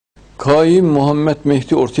Kaim Muhammed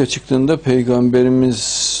Mehdi ortaya çıktığında Peygamberimiz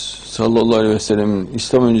sallallahu aleyhi ve sellem'in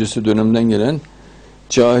İslam öncesi dönemden gelen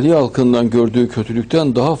cahiliye halkından gördüğü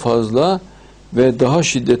kötülükten daha fazla ve daha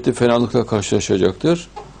şiddetli fenalıkla karşılaşacaktır.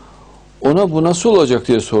 Ona bu nasıl olacak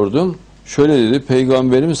diye sordum. Şöyle dedi,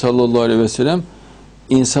 Peygamberimiz sallallahu aleyhi ve sellem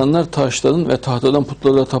insanlar taşların ve tahtadan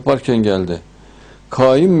putlara taparken geldi.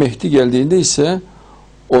 Kaim Mehdi geldiğinde ise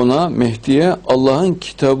ona, Mehdi'ye Allah'ın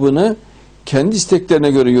kitabını kendi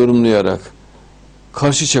isteklerine göre yorumlayarak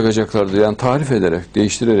karşı çıkacaklardır. Yani tahrif ederek,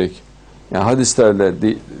 değiştirerek, yani hadislerle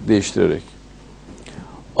değiştirerek.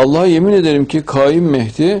 Allah'a yemin ederim ki Kaim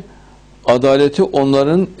Mehdi adaleti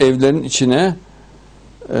onların evlerinin içine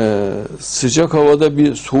sıcak havada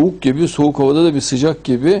bir soğuk gibi, soğuk havada da bir sıcak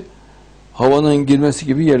gibi havanın girmesi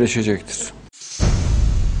gibi yerleşecektir.